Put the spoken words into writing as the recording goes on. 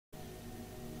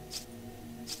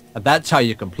And that's how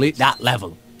you complete that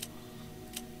level.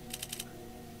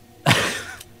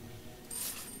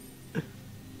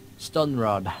 Stun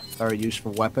rod. Very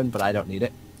useful weapon, but I don't need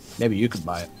it. Maybe you could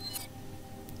buy it.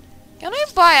 Can I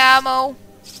buy ammo?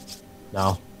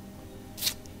 No.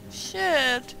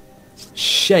 Shit.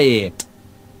 Shit.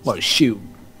 What, shoot?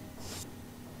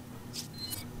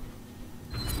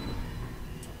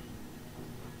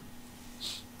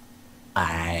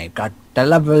 I got a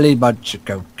lovely bunch of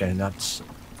coconuts.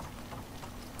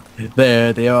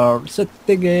 There they are,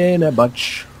 sitting in a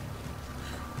bunch.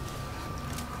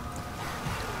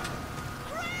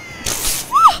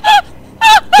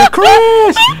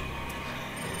 Chris!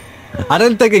 I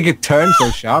didn't think it could turn so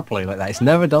sharply like that. It's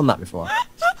never done that before.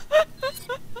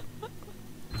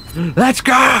 Let's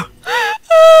go!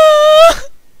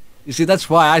 You see, that's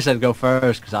why I said go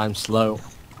first, because I'm slow.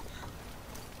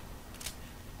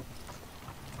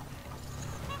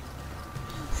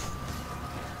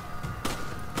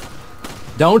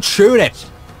 Don't shoot it!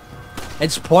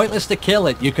 It's pointless to kill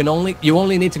it. You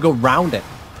only need to go round it.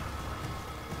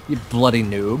 You bloody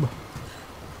noob.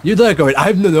 You're there going,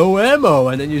 I've no ammo,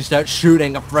 and then you start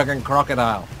shooting a friggin'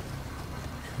 crocodile.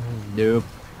 Noob.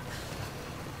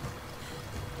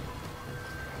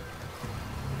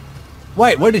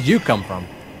 Wait, where did you come from?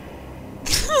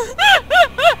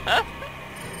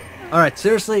 Alright,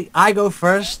 seriously, I go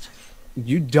first.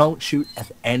 You don't shoot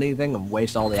at anything and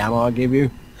waste all the ammo I give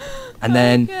you. And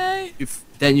then,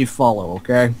 okay. you follow,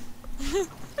 okay?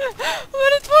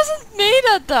 But it wasn't me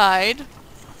that died.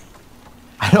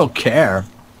 I don't care.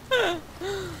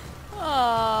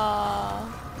 Aww.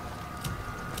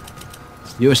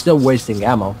 You were still wasting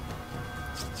ammo.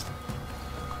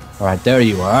 Alright, there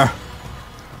you are.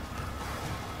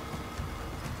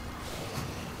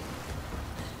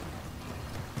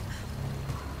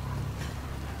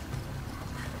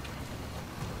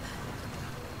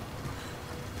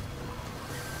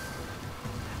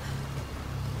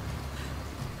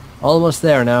 Almost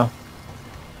there now.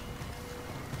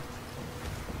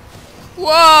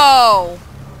 Whoa!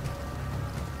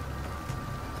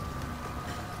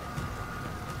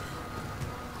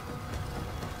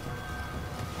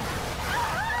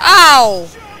 Ow!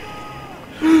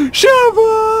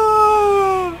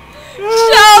 Shovel!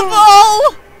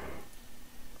 Shovel!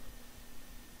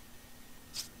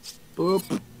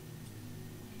 Boop.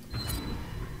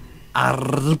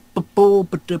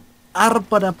 Arpa-boop-a-doop.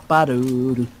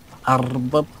 Arpa-da-ba-doo-doo.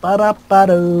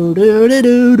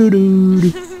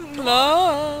 Arpa-ba-da-ba-doo-doo-doo-doo-doo.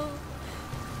 No.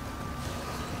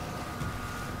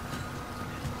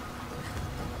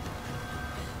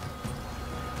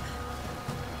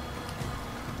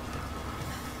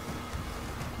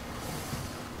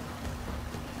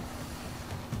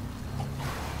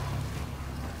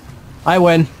 I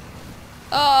win.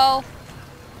 Uh-oh.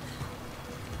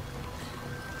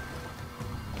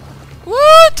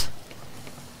 What?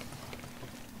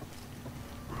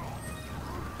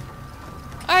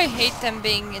 I hate them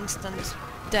being instant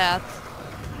death.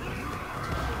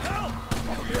 Help!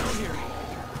 Get down here.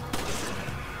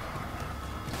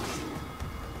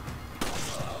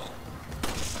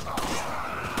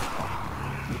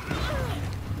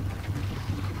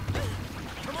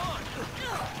 Come on.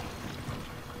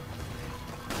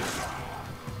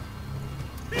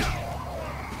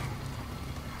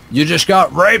 You just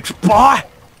got raped, boy!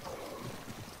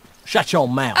 Shut your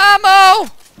mouth. Ammo!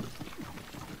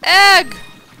 Egg!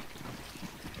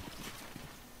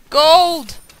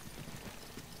 Gold!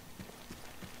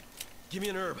 Give me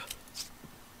an herb.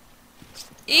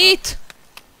 Eat!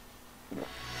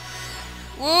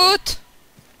 Wood!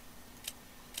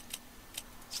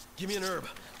 Give me an herb.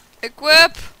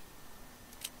 Equip!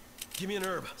 Give me an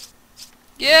herb.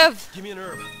 Give! Give me an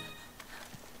herb.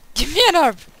 Give me an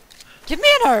herb! Give me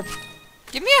an herb!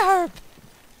 Give me a herb!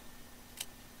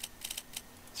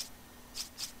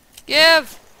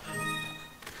 Give!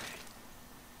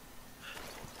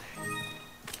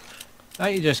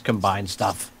 Don't you just combine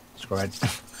stuff? Screw it.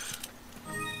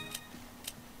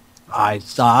 I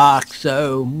suck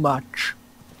so much.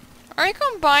 I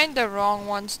combined the wrong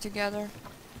ones together.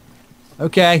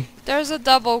 Okay. There's a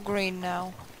double green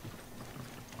now.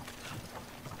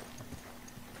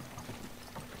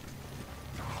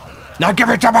 Now give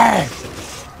it to me!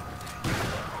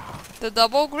 The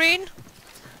double green?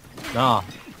 No,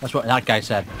 that's what that guy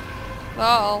said.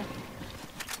 Uh-oh.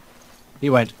 He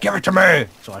went, give it to me!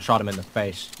 So I shot him in the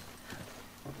face.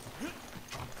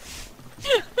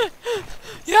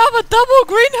 You have a double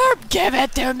green herb? Give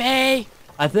it to me!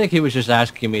 I think he was just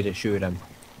asking me to shoot him.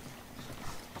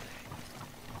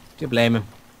 Do you blame him?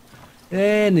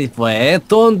 Anyway, I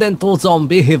turned into a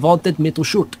zombie he wanted me to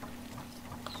shoot.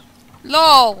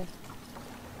 LOL.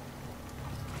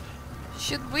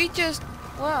 Should we just...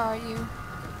 Where are you?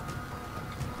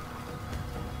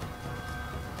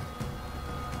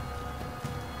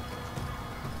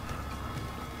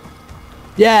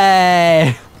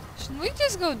 Yay! Should we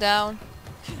just go down?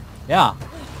 Yeah.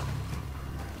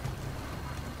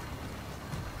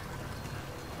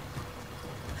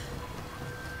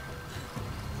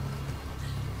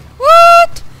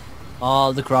 What?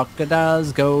 All the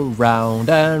crocodiles go round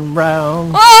and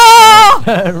round. Oh!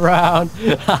 And round.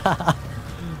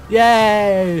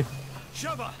 Yay!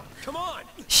 Sheva, come on!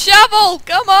 Shovel,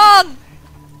 come on!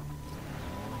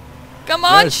 Come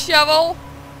on, There's- shovel!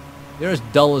 You're as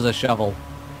dull as a shovel.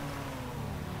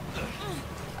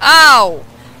 Ow!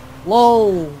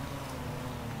 Lol.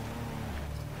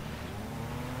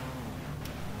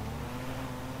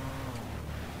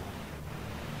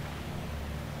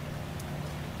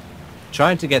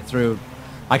 Trying to get through.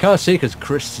 I can't see because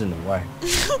Chris is in the way.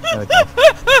 There we go.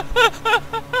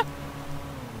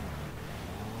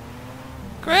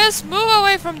 Chris, move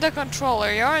away from the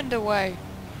controller. You're in the way.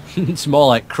 It's more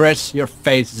like, Chris, your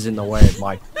face is in the way of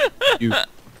my... you.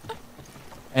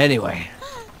 Anyway.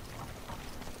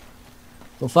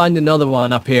 We'll find another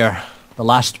one up here. The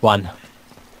last one.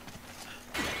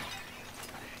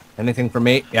 Anything for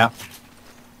me? Yeah.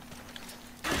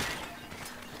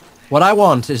 What I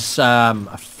want is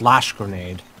a flash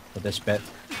grenade for this bit.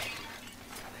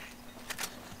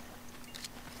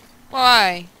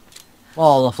 Why?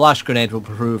 Well, the flash grenade will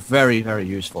prove very, very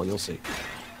useful. You'll see.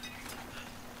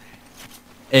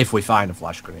 If we find a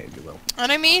flash grenade, you will. And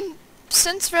I mean,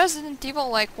 since Resident Evil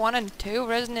like 1 and 2,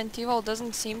 Resident Evil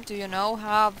doesn't seem to, you know,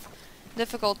 have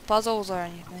difficult puzzles or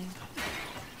anything.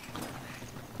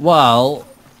 Well,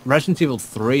 Resident Evil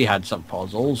 3 had some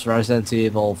puzzles. Resident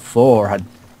Evil 4 had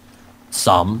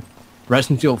some.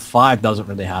 Resident Evil 5 doesn't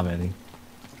really have any.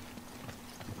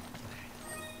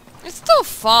 It's still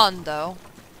fun, though.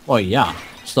 Well, yeah.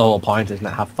 It's the whole point, isn't it?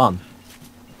 Have fun.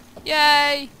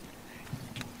 Yay!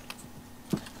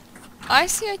 I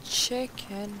see a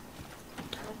chicken.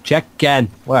 Chicken.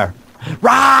 Where?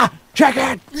 Rah!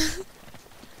 Chicken!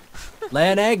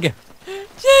 Lay an egg.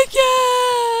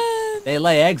 Chicken! They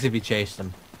lay eggs if you chase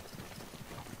them.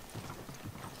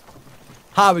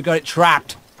 Ha, we got it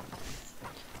trapped.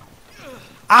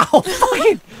 Ow!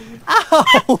 Fucking!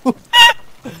 Ow!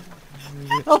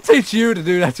 I'll teach you to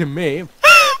do that to me.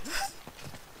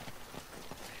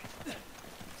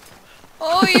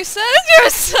 Oh, you said it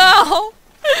yourself!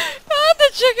 Oh, the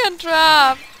chicken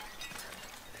trap!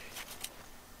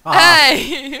 Ah.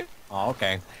 Hey! Oh,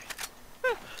 okay.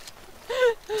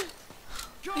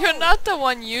 You're not the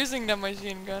one using the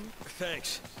machine gun.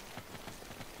 Thanks.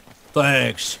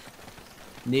 Thanks.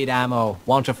 Need ammo.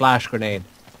 Want a flash grenade.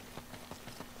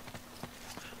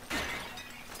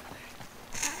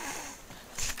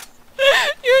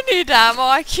 You need ammo,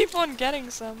 I keep on getting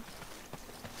some.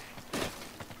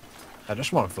 I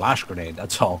just want a flash grenade,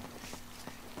 that's all.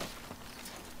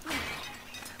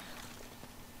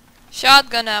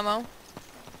 Shotgun ammo.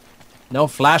 No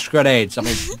flash grenades. I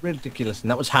mean, ridiculous.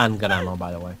 And that was handgun ammo,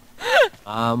 by the way.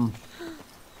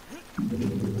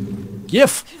 Give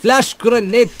flash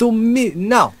grenade to me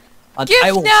now. And Give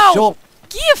I will now. show...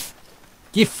 Give!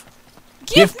 Give.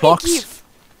 Give me box. give.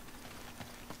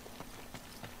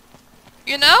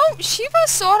 You know, Shiva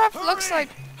sort of looks like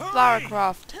Lara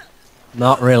Croft.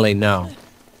 Not really, no.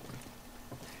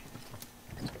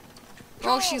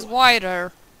 Well, she's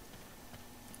whiter.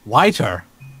 Whiter.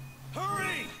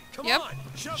 Hurry! Come Yep. on!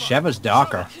 Sheva, Sheva's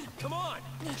darker. come on!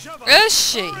 Sheva, Is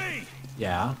she? hurry!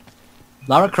 Yeah.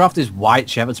 Lara Croft is white,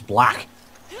 Sheva's black.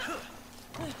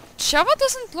 Shiva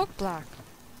doesn't look black.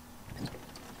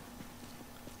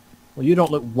 Well, you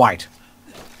don't look white.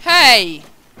 Hey!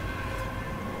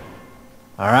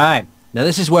 Alright. Now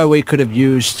this is where we could have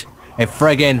used a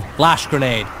friggin' flash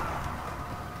grenade.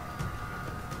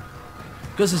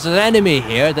 Because there's an enemy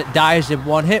here that dies in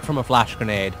one hit from a flash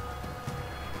grenade.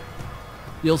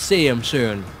 You'll see him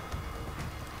soon.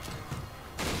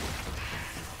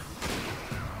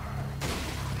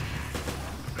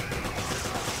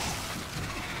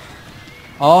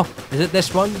 Oh, is it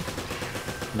this one?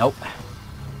 Nope.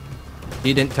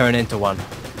 He didn't turn into one.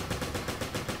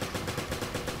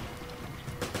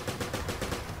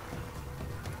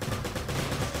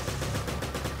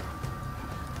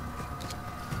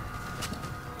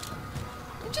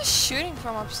 I'm just shooting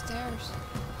from upstairs.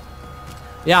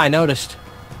 Yeah, I noticed.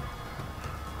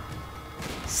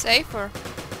 Safer.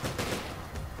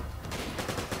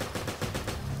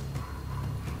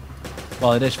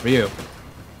 Well, it is for you.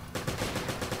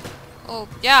 Oh,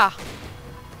 yeah.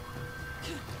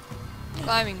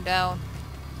 Climbing down.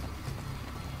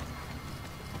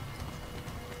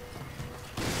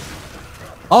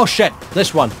 Oh shit,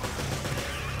 this one.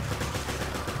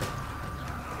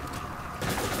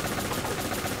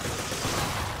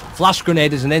 Flash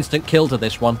grenade is an instant kill to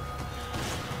this one.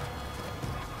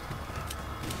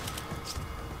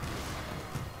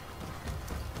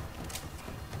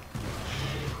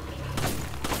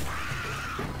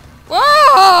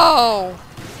 Whoa!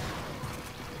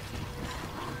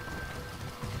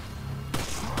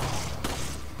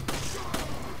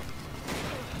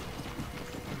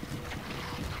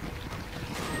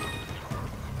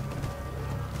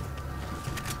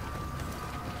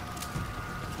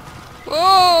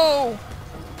 Whoa!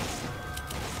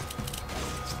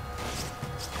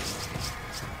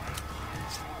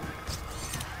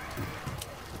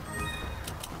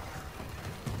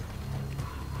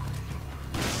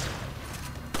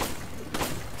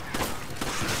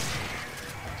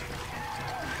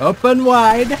 Open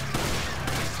wide.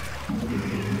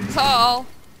 So,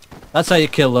 That's how you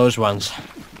kill those ones.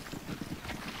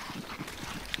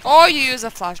 or you use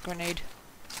a flash grenade.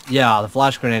 Yeah, the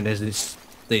flash grenade is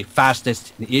the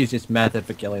fastest, the easiest method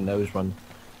for killing those ones.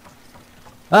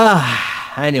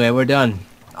 Anyway, we're done.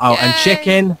 Oh, and Yay.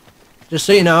 chicken, just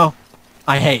so you know,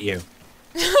 I hate you.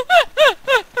 Only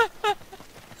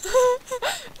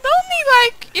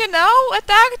like, you know,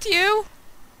 attacked you.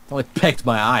 Only picked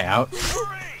my eye out.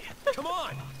 Hurry! Come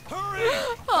on! Hurry!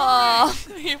 Aw,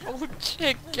 evil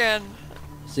chicken.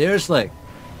 Seriously.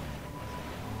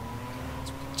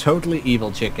 Totally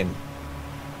evil chicken.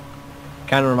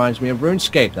 Kind of reminds me of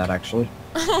RuneScape, that actually.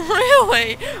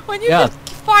 Really? When you Yeah. could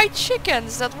fight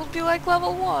chickens, that would be like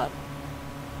level 1.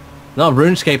 No,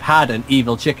 RuneScape had an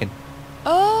evil chicken.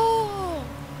 Oh.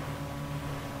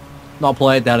 Not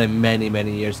played that in many,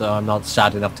 many years though. I'm not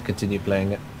sad enough to continue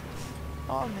playing it.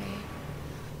 Oh me.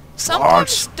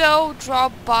 Sometimes though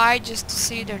drop by just to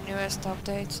see their newest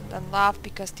updates and then laugh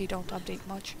because they don't update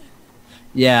much.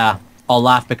 Yeah, I'll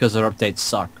laugh because their updates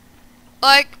suck.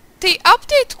 Like, they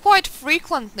update quite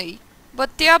frequently,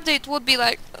 but the update would be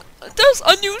like, there's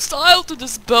a new style to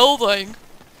this building.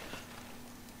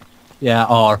 Yeah,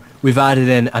 or we've added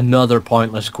in another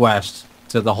pointless quest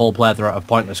to the whole plethora of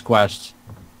pointless quests.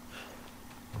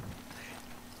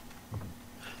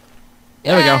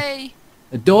 There we go. Yay.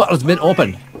 The door has been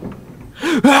opened.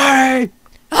 Hey!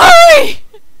 Hurry!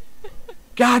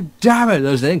 God damn it!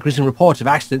 There's an increasing report of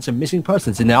accidents and missing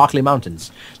persons in the Arkley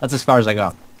Mountains. That's as far as I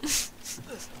got.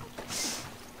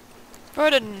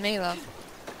 Further than me, love.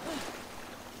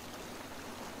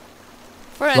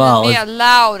 Further Well, than me it's-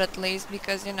 aloud, at least,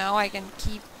 because, you know, I can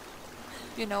keep,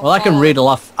 you know, Well, I can following. read a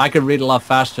lot. I can read a lot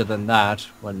faster than that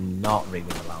when not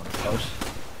reading aloud, of course.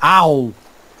 Ow!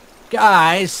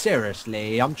 Guys,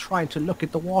 seriously, I'm trying to look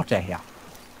at the water here.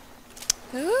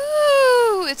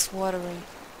 Ooh, it's watery.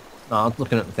 No, I'm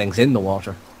looking at the things in the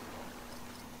water.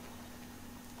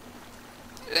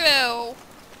 Ew.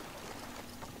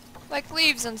 Like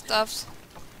leaves and stuffs.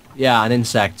 Yeah, and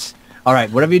insects.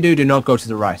 Alright, whatever you do, do not go to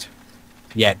the right.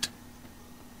 Yet.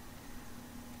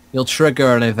 You'll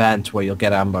trigger an event where you'll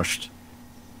get ambushed.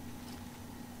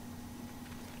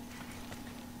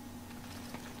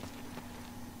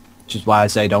 Which is why I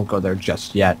say don't go there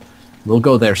just yet. We'll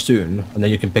go there soon, and then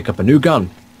you can pick up a new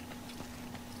gun.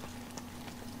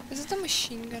 Is it a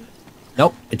machine gun?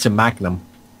 Nope, it's a Magnum.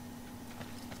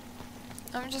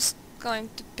 I'm just going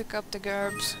to pick up the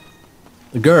gerbs.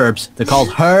 The Gerbs, they're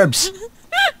called herbs.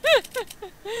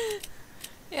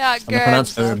 Yeah, And they're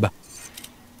pronounced gerbs. herb.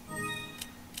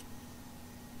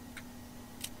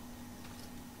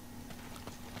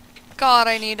 God,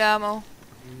 I need ammo.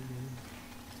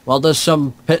 Well, there's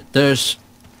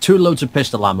 2 loads of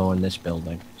pistol ammo in this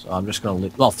building, so I'm just gonna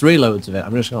leave. Well, 3 loads of it.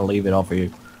 I'm just gonna leave it all for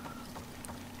you.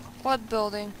 What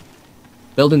building?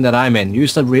 Building that I'm in.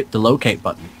 Use the locate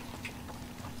button.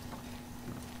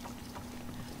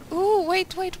 Ooh,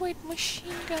 wait.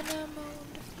 Machine gun ammo on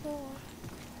the floor.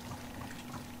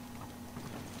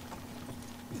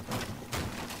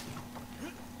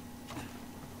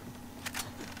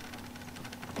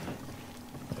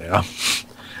 Yeah.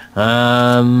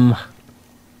 Let's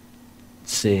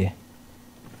see.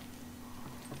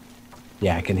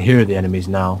 Yeah, I can hear the enemies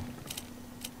now.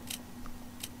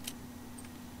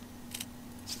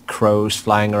 Crows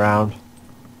flying around.